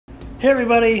Hey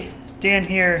everybody, Dan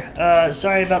here.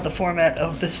 Sorry about the format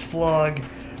of this vlog.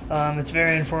 It's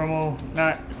very informal,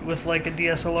 not with like a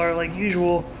DSLR like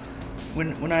usual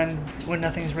when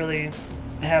nothing's really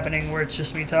happening, where it's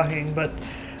just me talking. But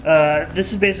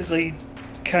this is basically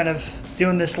kind of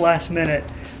doing this last minute.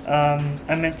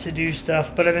 I meant to do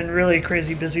stuff, but I've been really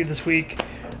crazy busy this week.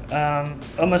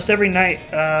 Almost every night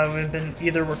we've been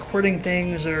either recording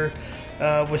things or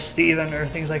with Steven or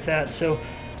things like that. So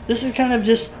this is kind of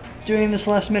just doing this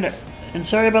last minute. And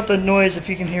sorry about the noise if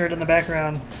you can hear it in the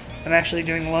background. I'm actually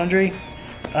doing laundry,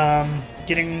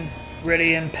 getting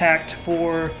ready and packed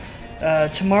for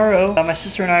tomorrow. My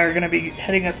sister and I are going to be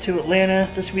heading up to Atlanta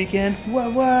this weekend.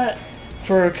 What?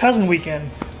 For cousin weekend,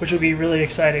 which will be really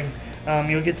exciting.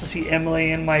 You'll get to see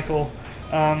Emily and Michael.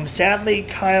 Sadly,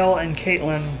 Kyle and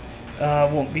Caitlin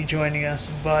won't be joining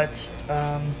us, but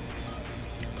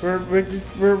we're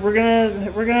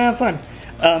gonna have fun.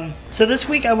 So this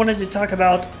week I wanted to talk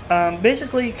about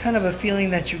basically kind of a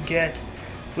feeling that you get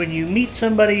when you meet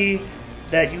somebody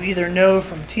that you either know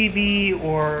from TV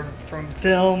or from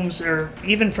films or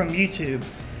even from YouTube,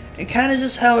 and kind of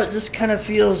just how it just kind of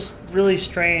feels really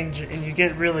strange and you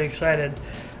get really excited.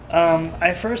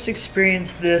 I first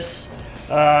experienced this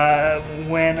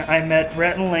when I met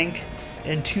Rhett and Link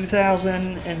in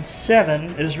 2007.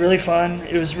 It was really fun.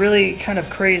 It was really kind of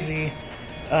crazy.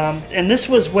 And this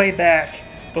was way back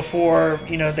before,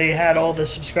 you know, they had all the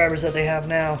subscribers that they have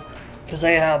now, because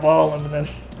they have all of them.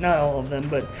 Not all of them,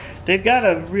 but they've got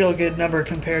a real good number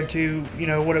compared to, you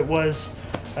know, what it was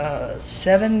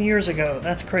 7 years ago.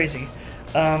 That's crazy.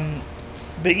 But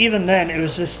even then, it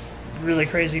was just really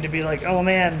crazy to be like, oh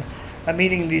man, I'm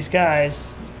meeting these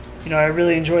guys. You know, I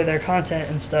really enjoy their content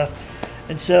and stuff.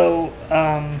 And so,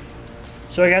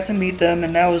 so I got to meet them,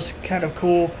 and that was kind of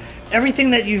cool. Everything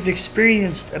that you've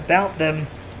experienced about them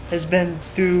has been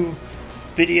through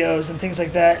videos and things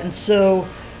like that. And so,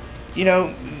 you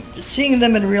know, seeing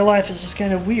them in real life is just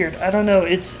kind of weird. I don't know,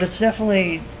 it's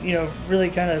definitely, you know, really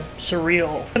kind of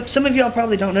surreal. Some of y'all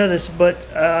probably don't know this, but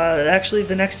actually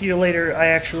the next year later, I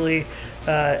actually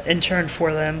interned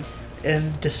for them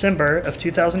in December of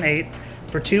 2008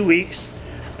 for 2 weeks.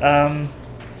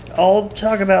 I'll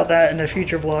talk about that in a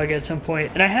future vlog at some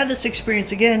point. And I had this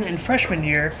experience again in freshman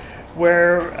year,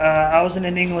 where I was in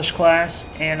an English class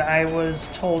and I was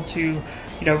told to, you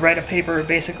know, write a paper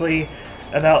basically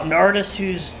about an artist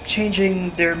who's changing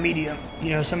their medium,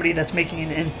 you know, somebody that's making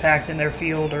an impact in their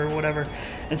field or whatever.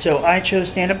 And so I chose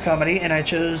stand-up comedy, and I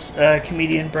chose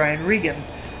comedian Brian Regan.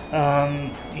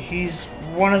 He's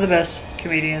one of the best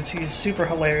comedians. He's super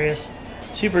hilarious,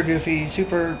 super goofy,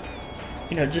 super,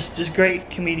 you know, just great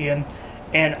comedian.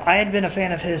 And I had been a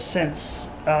fan of his since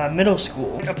middle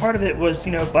school. A part of it was,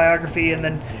 you know, biography, and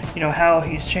then, you know, how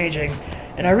he's changing.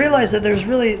 And I realized that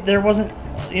there wasn't,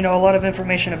 you know, a lot of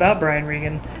information about Brian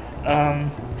Regan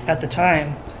at the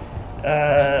time.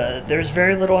 There's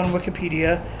very little on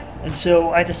Wikipedia, and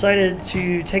so I decided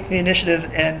to take the initiative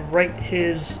and write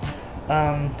his,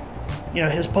 you know,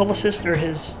 his publicist, or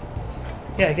his,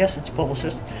 yeah, I guess it's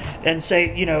publicist, and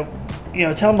say, you know,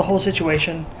 tell him the whole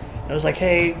situation. I was like,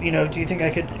 hey, you know, do you think I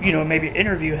could, you know, maybe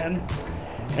interview him?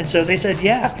 And so they said,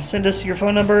 yeah, send us your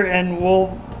phone number and we'll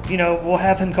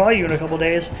have him call you in a couple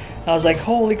days. I was like,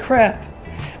 holy crap.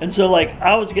 And so, like,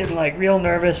 I was getting, like, real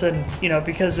nervous, and, you know,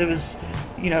 because it was,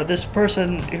 you know, this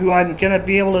person who I'm going to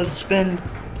be able to spend,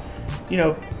 you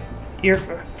know,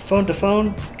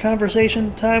 phone-to-phone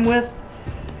conversation time with,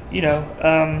 you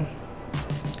know,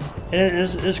 and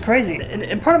it was crazy.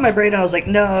 And part of my brain, I was like,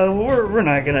 no, we're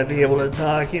not going to be able to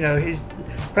talk. You know,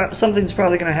 something's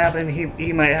probably going to happen.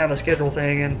 He might have a schedule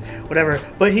thing and whatever.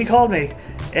 But he called me,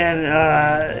 and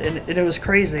it was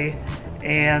crazy.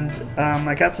 And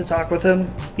I got to talk with him,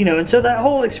 you know, and so that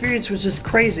whole experience was just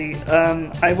crazy.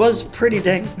 I was pretty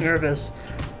dang nervous,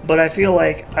 but I feel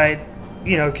like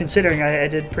you know, considering I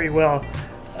did pretty well.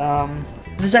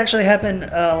 This actually happened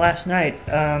last night.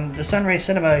 The Sunray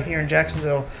Cinema here in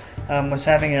Jacksonville was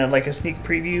having a sneak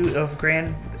preview of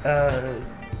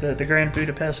the Grand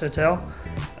Budapest Hotel.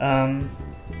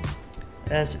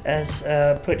 As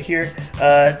put here,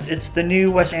 it's the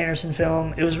new Wes Anderson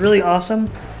film. It was really awesome,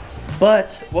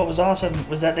 but what was awesome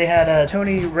was that they had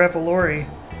Tony Revolori.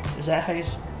 Is that how you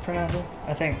pronounce it?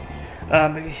 I think.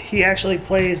 He actually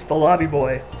plays the lobby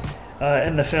boy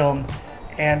in the film.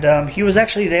 And he was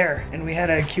actually there, and we had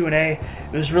a Q&A.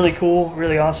 It was really cool,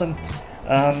 really awesome.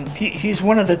 He's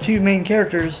one of the two main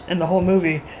characters in the whole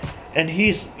movie, and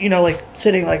he's, you know, like,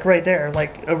 sitting, like, right there,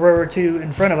 like a row or two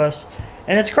in front of us,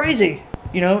 and it's crazy.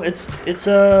 You know, it's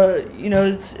you know,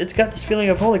 it's got this feeling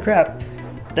of, holy crap,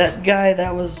 that guy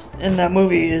that was in that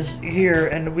movie is here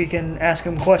and we can ask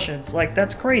him questions. Like,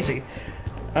 that's crazy.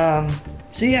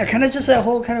 So yeah, kind of just that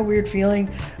whole kind of weird feeling.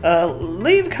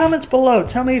 Leave comments below.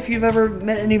 Tell me if you've ever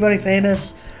met anybody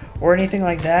famous or anything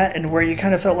like that, and where you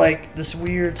kind of felt like this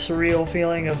weird, surreal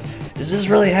feeling of, is this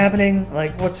really happening?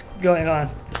 Like, what's going on?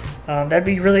 That'd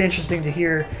be really interesting to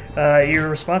hear your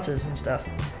responses and stuff.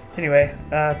 Anyway,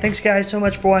 thanks guys so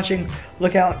much for watching.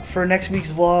 Look out for next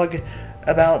week's vlog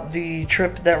about the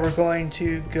trip that we're going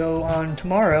to go on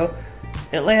tomorrow.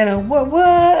 Atlanta,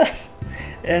 what?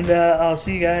 And I'll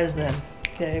see you guys then.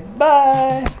 Okay,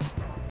 bye!